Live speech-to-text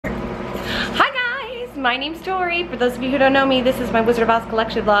my name's Tori. For those of you who don't know me, this is my Wizard of Oz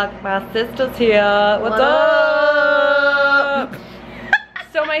collection vlog. My sister's here. What's up?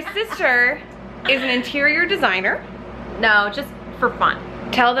 So my sister is an interior designer. No, just for fun.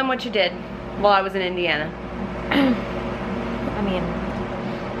 Tell them what you did while I was in Indiana. I mean,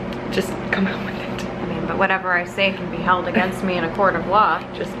 just come out with it. I mean, but whatever I say can be held against me in a court of law.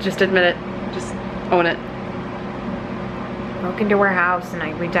 Just admit it. Just own it. Broke into her house and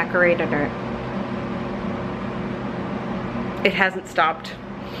I redecorated her. It hasn't stopped.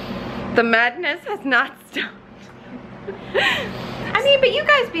 The madness has not stopped. I mean, but you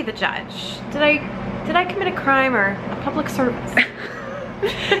guys be the judge. Did I commit a crime or a public service?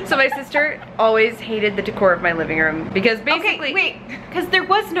 So my sister always hated the decor of my living room because basically— Okay, wait, because there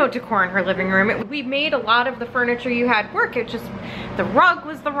was no decor in her living room. We made a lot of the furniture you had work. It just, the rug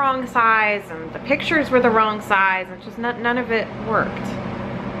was the wrong size and the pictures were the wrong size and just none of it worked.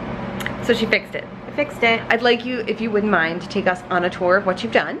 So she fixed it. I fixed it. I'd like you, if you wouldn't mind, to take us on a tour of what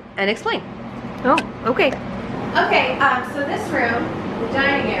you've done and explain. Oh, okay. Okay, so this room, the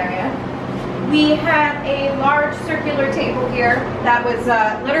dining area, we had a large circular table here that was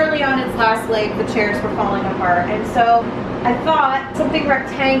literally on its last leg. The chairs were falling apart, and so I thought something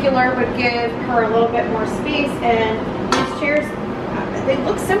rectangular would give her a little bit more space. And these chairs, they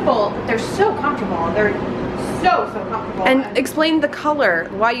look simple, but they're so comfortable. They're so comfortable. And explain the color,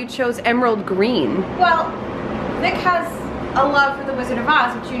 why you chose emerald green. Well, Vic has a love for the Wizard of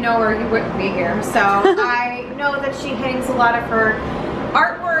Oz, which you know or you wouldn't be here. So I know that she hangs a lot of her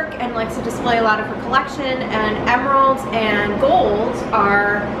artwork and likes to display a lot of her collection, and emeralds and gold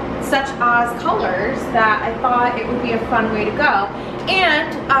are such Oz colors that I thought it would be a fun way to go.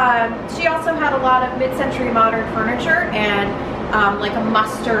 And she also had a lot of mid-century modern furniture, and like a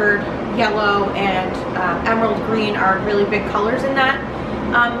mustard yellow and emerald green are really big colors in that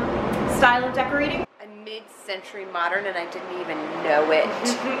style of decorating. Mid-century modern, and I didn't even know it.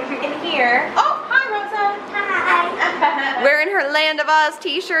 In here. Oh, hi Rosa. Hi. Wearing her Land of Oz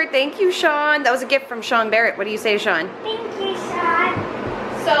t-shirt. Thank you, Sean. That was a gift from Sean Barrett. What do you say, Sean? Thank you, Sean.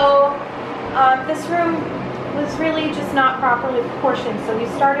 So this room was really just not properly proportioned, so we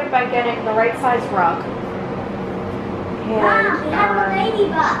started by getting the right size rug. Mom, we have a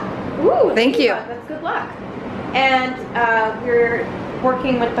ladybug. Ooh, thank you. That's good luck. And we're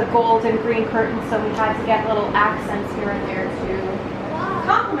working with the gold and green curtains, so we had to get little accents here and there to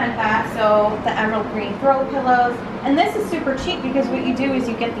complement that. So the emerald green throw pillows, and this is super cheap because what you do is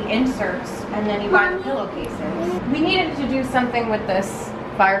you get the inserts and then you buy the pillowcases. We needed to do something with this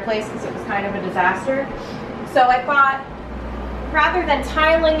fireplace because it was kind of a disaster. So I thought, rather than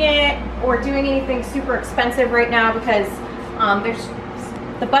tiling it or doing anything super expensive right now, because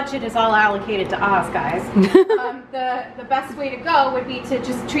the budget is all allocated to Oz, guys. The best way to go would be to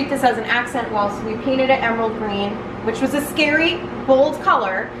just treat this as an accent wall. So we painted it emerald green, which was a scary, bold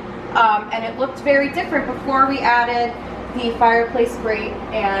color, and it looked very different before we added the fireplace grate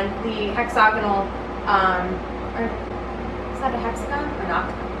and the hexagonal, is that a hexagon or an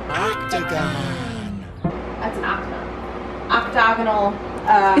octagon? Octagon. That's an octagon. Octagonal.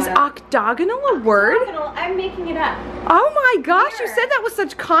 Is octagonal a word? Octagonal, I'm making it up. Oh my gosh, Here. you said that with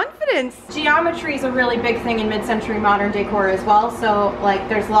such confidence. Geometry is a really big thing in mid-century modern decor as well. So like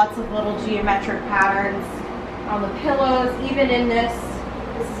there's lots of little geometric patterns on the pillows. Even in this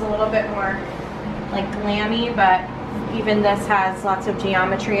is a little bit more like glammy, but even this has lots of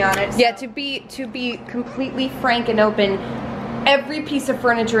geometry on it. Yeah, to be completely frank and open, every piece of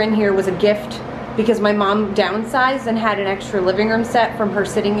furniture in here was a gift because my mom downsized and had an extra living room set from her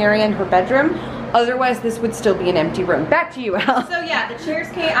sitting area in her bedroom. Otherwise, this would still be an empty room. Back to you, Al. So yeah, the chairs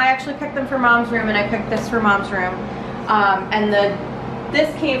came, I actually picked them for Mom's room, and I picked this for Mom's room. And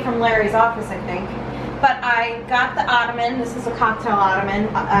this came from Larry's office, I think. But I got the ottoman. This is a cocktail ottoman,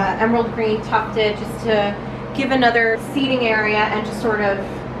 emerald green tufted, just to give another seating area and just sort of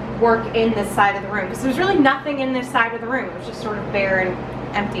work in this side of the room. Because there's really nothing in this side of the room. It was just sort of bare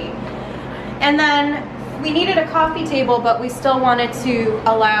and empty. And then we needed a coffee table, but we still wanted to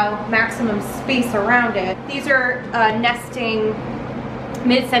allow maximum space around it. These are nesting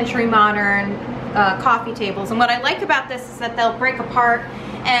mid-century modern coffee tables. And what I like about this is that they'll break apart,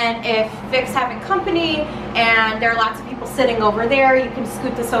 and if Vic's having company and there are lots of people sitting over there, you can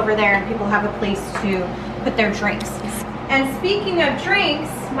scoot this over there and people have a place to put their drinks. And speaking of drinks,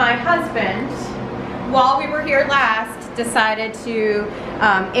 my husband, while we were here last, decided to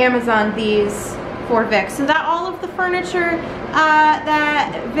Amazon these for Vic, so that all of the furniture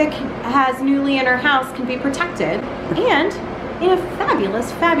that Vic has newly in her house can be protected, and in a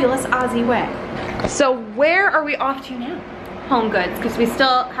fabulous, fabulous Aussie way. So where are we off to now? Home Goods because we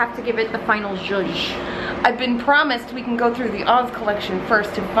still have to give it the final zhuzh. I've been promised we can go through the Oz collection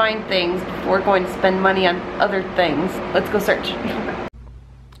first to find things before going to spend money on other things. Let's go search.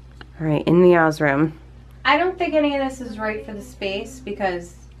 All right, in the Oz room. I don't think any of this is right for the space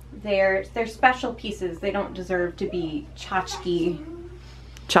because they're special pieces. They don't deserve to be Tchotchkified?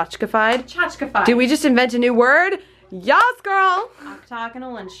 tchotchkified. Did we just invent a new word? Yas, girl!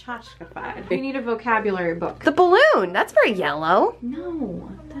 Octagonal and tchotchkified. We need a vocabulary book. The balloon, that's very yellow.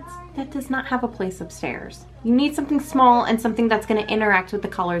 No, that does not have a place upstairs. You need something small and something that's going to interact with the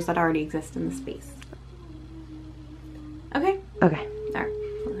colors that already exist in the space. Okay? Okay, All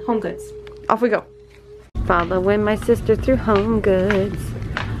right. Home Goods. off we go. Following my sister through Home Goods.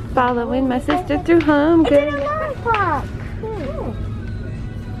 Following my sister through Home Goods.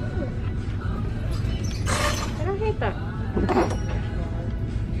 I don't hate them.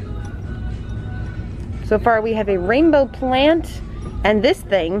 So far we have a rainbow plant and this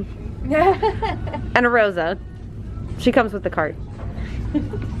thing and a Rosa. She comes with the cart.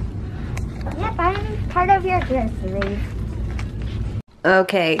 Yep, I'm part of your groceries.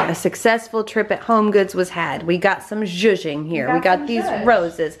 Okay, a successful trip at Home Goods was had. We got some zhuzhing here. We got these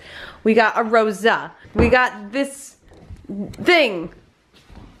roses. We got a Rosa. We got this thing.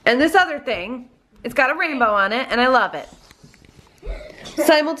 And this other thing. It's got a rainbow on it and I love it.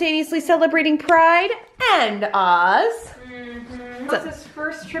 Simultaneously celebrating Pride and Oz. Rosa's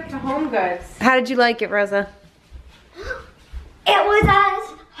first trip to Home Goods. How did you like it, Rosa? It was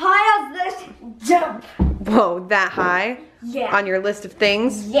as high as this jump. Whoa, that high? Yeah. On your list of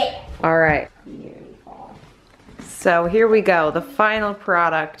things? Yeah. All right. So here we go, the final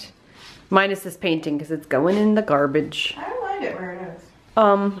product. Minus this painting because it's going in the garbage. I don't mind it where it is.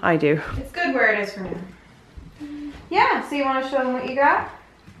 I do. It's good where it is for now. Yeah, so you want to show them what you got?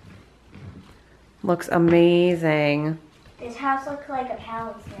 Looks amazing. This house looks like a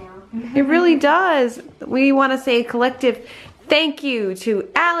palace now. It really does. We want to say a collective thank you to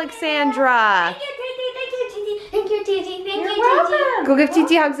Alexandra. Thank you, Titi. Thank you, Titi. Thank You're you, welcome. Go give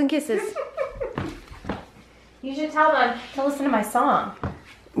Titi hugs and kisses. You should tell them to listen to my song.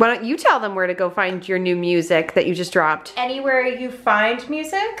 Why don't you tell them where to go find your new music that you just dropped? Anywhere you find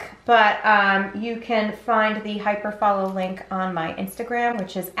music, but you can find the hyperfollow link on my Instagram,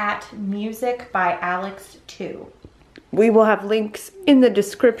 which is @musicbyalex2. We will have links in the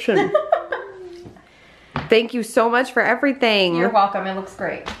description. Thank you so much for everything. You're welcome. It looks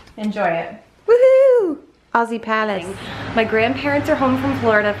great. Enjoy it. Woohoo! Aussie Palace. My grandparents are home from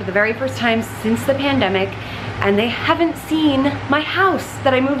Florida for the very first time since the pandemic, and they haven't seen my house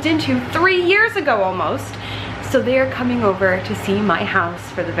that I moved into 3 years ago almost. So they are coming over to see my house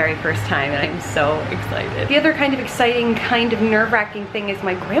for the very first time, and I'm so excited. The other kind of exciting, kind of nerve-wracking thing is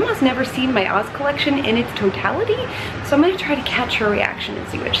my grandma's never seen my Oz collection in its totality, so I'm gonna try to catch her reaction and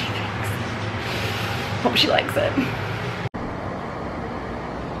see what she thinks. Hope she likes it.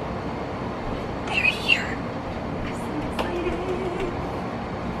 They're here. I'm so excited.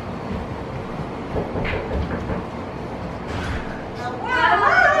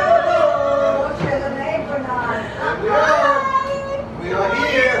 We are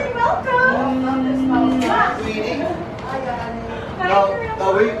here. Welcome. Sweetie. No,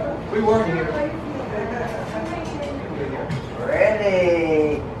 we weren't here.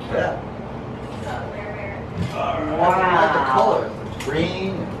 Ready? Yeah. I like the colors. It's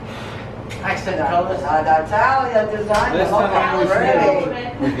green. Accent colors. That's how you designed the whole house already.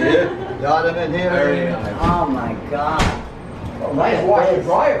 We did. Got them in here. Very nice. Oh my God. Nice washer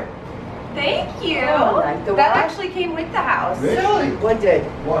dryer. Thank you. Oh, like the That what? actually came with the house. Really? What did?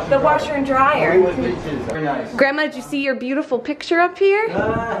 The washer and dryer. Very nice. Grandma, did you see your beautiful picture up here? Hey,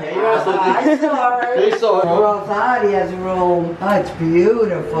 I saw it. They saw it. Rosati has a room. Oh, it's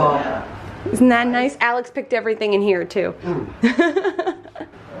beautiful. Isn't that nice? Alex picked everything in here too. Very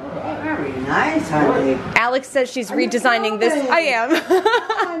nice, honey. Alex says she's redesigning this. filming? I am.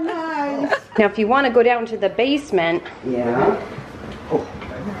 Oh, nice. Now if you want to go down to the basement, Yeah.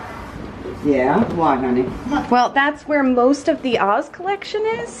 Yeah, what, honey? well, that's where most of the Oz collection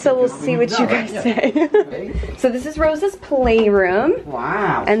is, so we'll see what you guys say. So this is Rosa's playroom,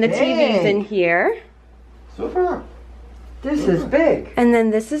 Wow. and the TV's in big. here. Super. This is big. And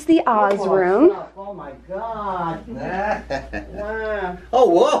then this is the Oz room. Oh my God. Wow. Oh,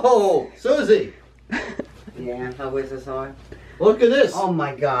 whoa, Susie. Yeah, how is this on? Look at this. Oh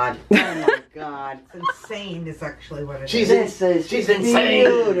my God. Oh my God. Insane is actually what it is. She's She's insane.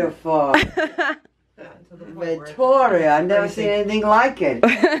 beautiful. Victoria, I've never seen anything like it.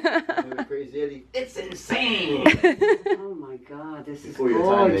 Crazy Eddie. It's insane. Oh my God, this is Before your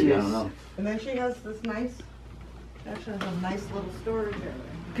time, maybe, I don't gorgeous. know. And then she has this nice Actually, has a nice little storage area.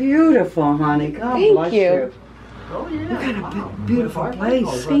 Beautiful, honey. God Thank bless you. Oh, yeah. What kind of beautiful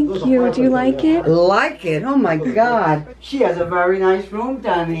place. Thank you. Do you like it? Like it. Oh my God. She has a very nice room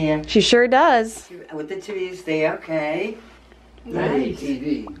down here. She sure does. With the TVs there, okay. Nice. Nice.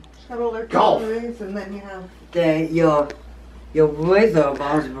 TV. Got all their Golf. cutleries, and then you have Your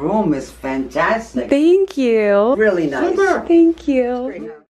Wither's room is fantastic. Thank you. Really nice. Super. Thank you. great.